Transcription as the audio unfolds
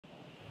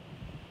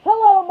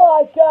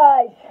Right,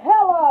 guys,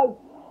 hello,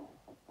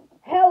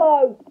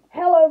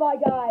 my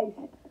guys.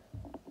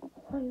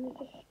 I'm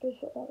just go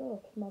shut that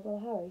door because my brother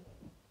Harry.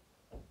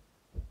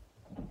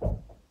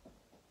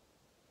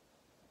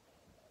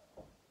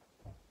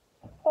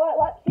 Alright,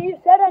 let's see if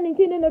you said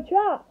anything in the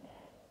chat.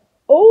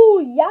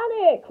 Oh,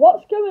 Yannick,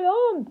 what's going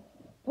on?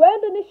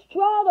 Brendan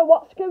Estrada,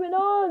 what's going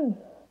on?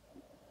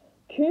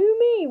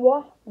 Kumi,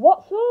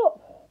 what's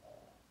up?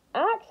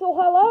 Axel,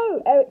 hello.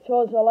 Eric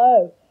Toys,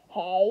 hello.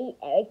 Hey,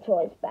 Eric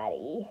Toys,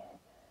 buddy.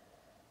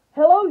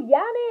 Hello,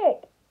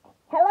 Yannick.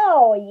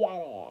 Hello,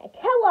 Yannick.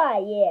 How are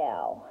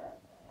you?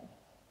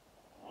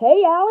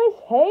 Hey,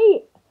 Alice.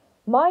 Hey,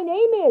 my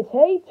name is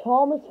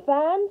Thomas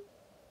Fan.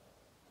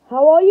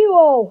 How are you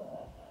all?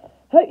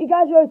 Hope you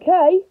guys are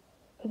okay.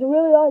 Because I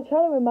really like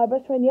chatting with my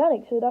best friend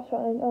Yannick, so that's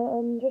why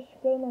I'm just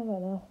going on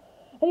right now.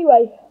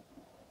 Anyway,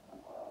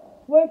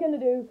 we're going to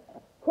do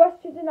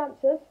questions and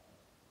answers.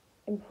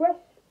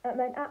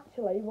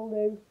 Actually, we'll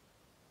do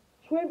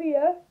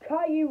trivia,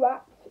 Caillou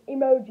raps,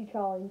 emoji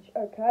challenge.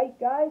 Okay,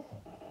 guys?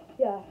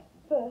 Yeah,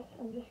 first,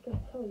 I'm just going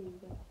to tell you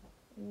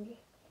guys.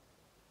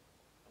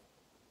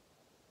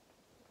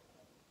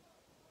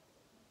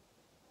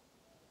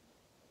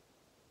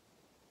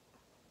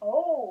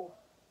 Oh,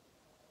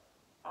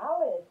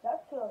 Alice,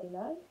 that's really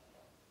nice.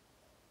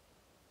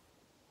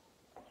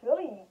 That's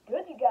really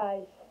good, you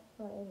guys.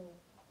 Right, anyway.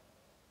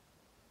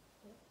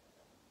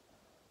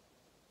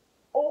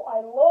 Oh, I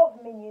love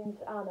Minions,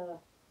 Anna.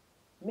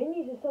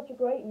 Minions is such a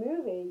great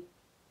movie.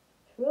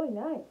 It's really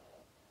nice.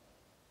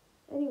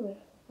 Anyway,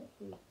 let's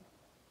see.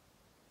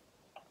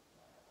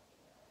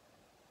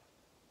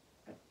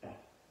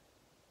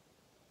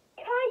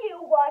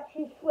 Caillou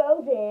watches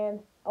Frozen.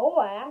 Oh,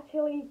 I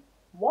actually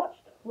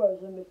watched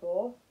Frozen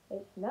before.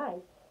 It's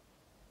nice.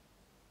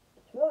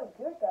 It's really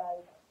good,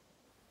 guys.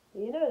 Do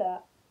you know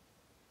that?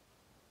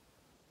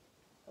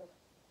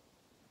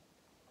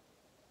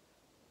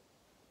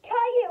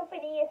 Caillou,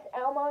 Phineas,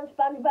 Elmo, and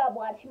SpongeBob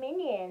watch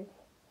Minions.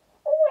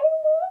 Oh, I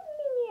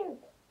love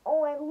Minions.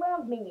 Oh, I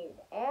love Minions.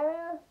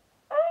 Anna,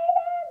 I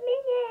love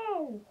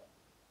Minions.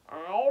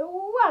 I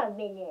love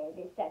Minions.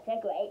 It's such a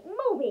great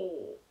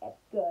movie.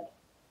 That's good.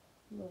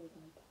 Really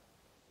good.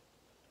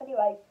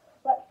 Anyway,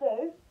 let's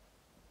do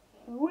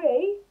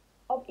 3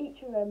 of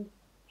each of them.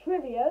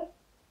 Trivia,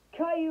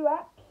 Caillou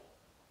raps,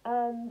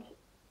 and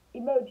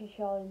emoji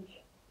challenge.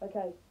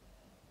 Okay.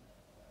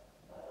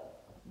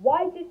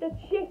 Why did the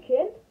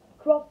chicken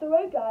cross the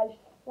road, guys?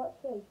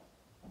 Let's see.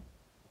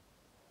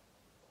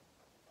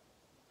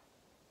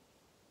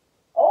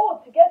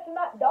 Oh, to get to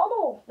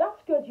McDonald's.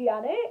 That's good,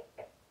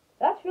 Yannick.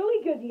 That's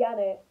really good,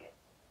 Yannick.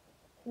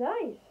 It's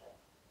nice.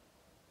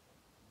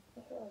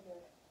 That's really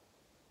good.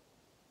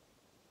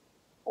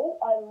 Oh,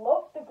 I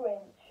love the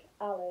Grinch,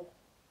 Alice.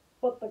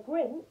 But the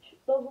Grinch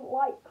doesn't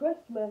like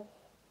Christmas.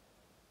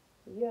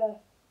 Yeah.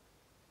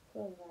 It's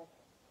really nice.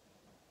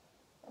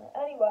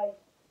 Anyway,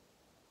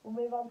 we'll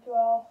move on to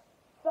our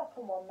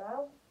second one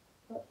now.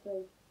 Let's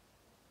see.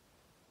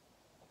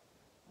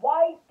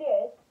 Why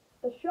did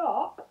the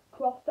shark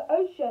cross the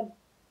ocean?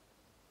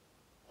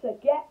 To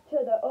get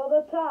to the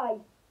other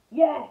side.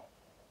 Yes!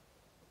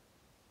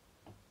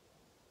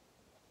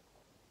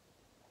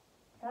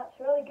 That's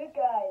really good,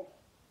 guys.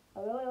 I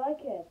really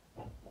like it.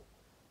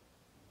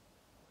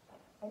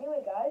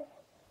 Anyway, guys,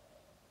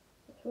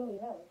 it's really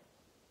nice.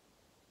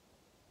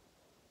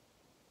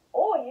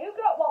 Oh, you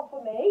got one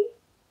for me.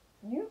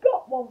 You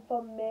got one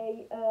for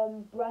me,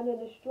 Brandon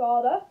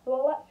Estrada.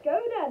 Well, let's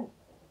go then.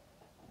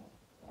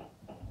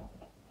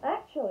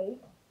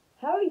 Actually,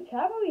 Harry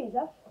Tavares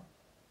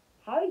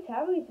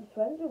is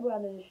friends with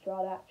Brandon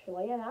Estrada,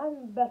 actually, and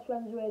I'm best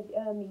friends with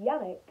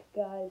Yannick,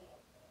 guys.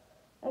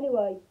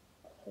 Anyway,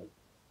 let's see.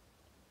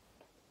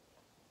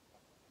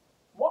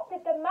 What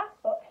did the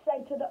math book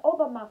say to the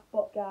other math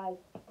book, guys?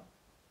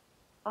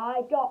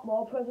 I got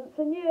more presents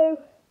than you.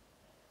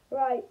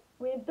 Right,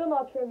 we've done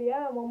our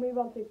trivia and we'll move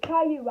on to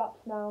Caillou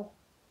raps now.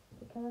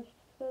 So can I just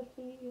first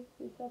see if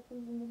we said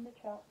something in the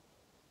chat?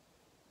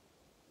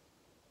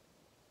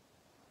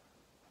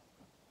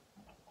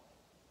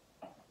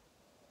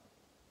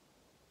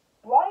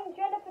 Brian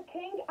Jennifer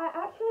King, I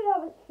actually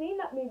haven't seen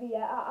that movie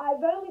yet.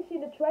 I've only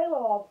seen the trailer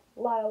of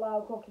Lyle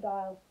Lyle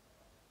Crocodile.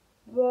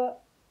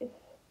 But it's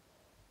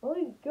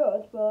really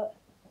good, but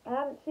I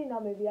haven't seen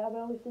that movie. I've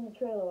only seen the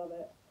trailer of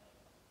it.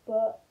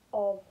 But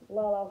of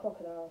Lyle Lyle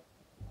Crocodile.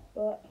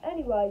 But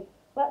anyway,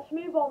 let's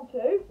move on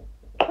to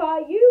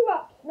Caillou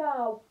raps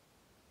now.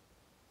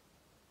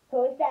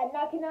 Who's that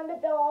knocking on the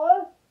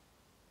door?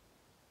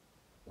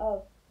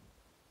 Oh.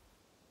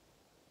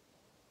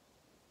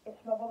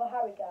 It's my brother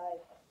Harry,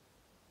 guys.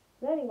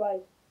 Anyway,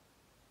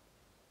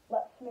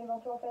 let's move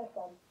on to our first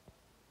one.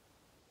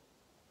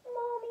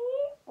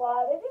 Mommy,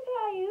 what is it,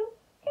 Caillou?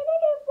 Can I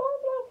get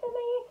Roblox on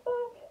my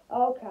Xbox?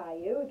 Oh,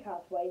 Caillou, it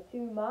costs way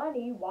too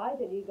money. Why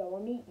did you go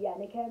and meet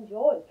Yannick and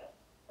George?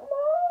 Mommy!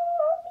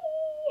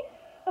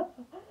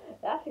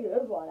 That's a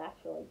good one,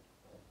 actually.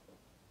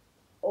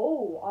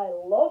 Oh, I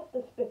love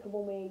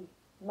Despicable Me.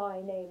 My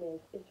name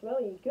is. It's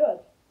really good.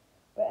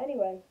 But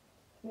anyway,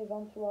 let's move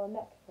on to our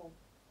next one.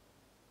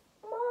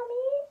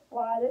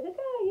 Why, there's a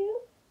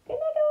Caillou.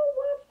 Can I go and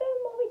watch the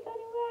movie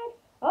turning red?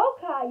 Oh,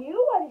 Caillou,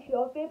 what is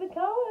your favourite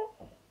colour?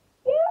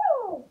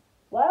 Yellow.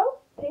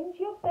 Well, since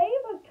your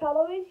favourite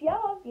colour is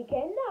yellow, you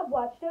can now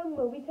watch the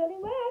movie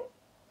turning red.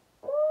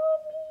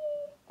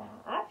 Mommy.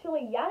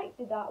 Actually, Yannick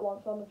did that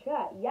once on the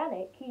chat.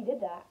 Yannick, he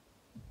did that.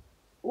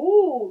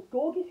 Ooh,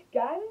 Gorgeous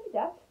Gaming,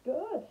 that's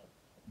good.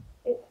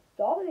 It's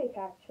Dominic,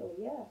 actually,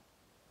 yeah.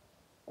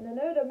 And I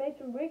know that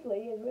Mason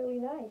Wrigley is really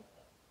nice.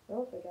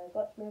 Also, guys,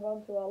 let's move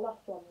on to our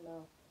last one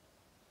now.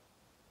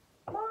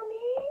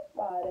 Mommy,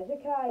 why, there's a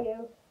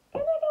Caillou.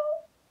 Can I go?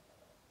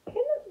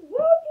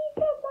 Rosie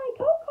took my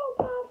Cocoa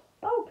Puffs.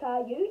 Oh,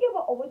 Caillou, you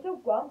were always so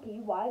grumpy.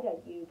 Why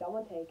don't you go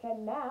and take a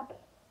nap?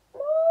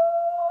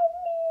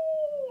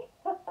 Mommy!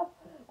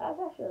 That's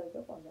actually a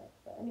good one, guys.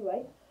 But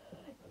anyway,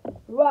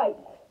 right.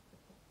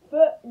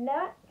 For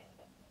next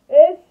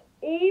is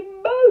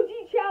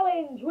Emoji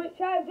Challenge,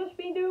 which I've just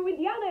been doing with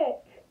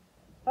Yannick.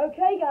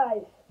 Okay,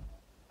 guys.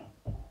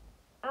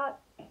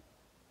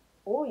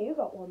 Oh, you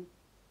got one.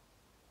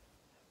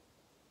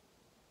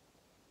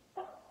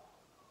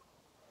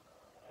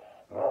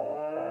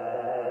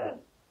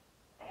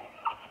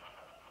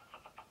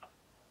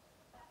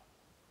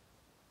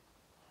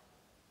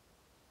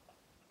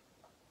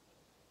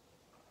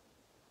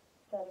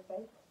 Sad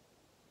face.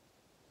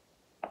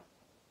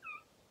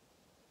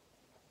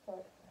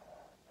 Sorry.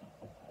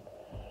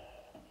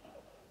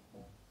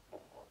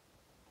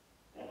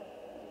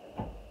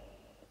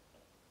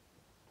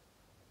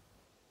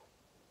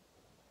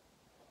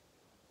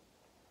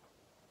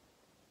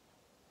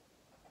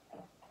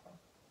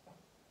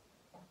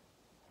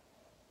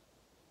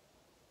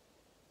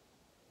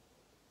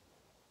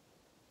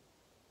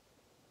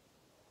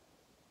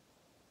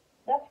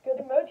 That's good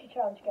emoji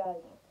challenge, guys.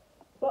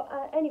 But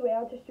anyway,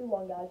 I'll just do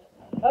one, guys.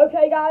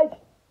 Okay, guys.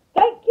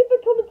 Thank you for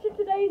coming to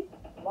today's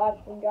live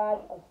stream, guys.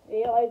 I'll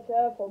see you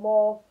later for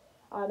more.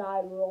 And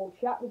I will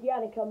chat with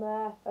Yannick on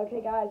there.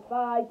 Okay, guys.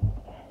 Bye.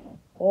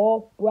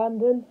 Or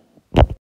Brandon.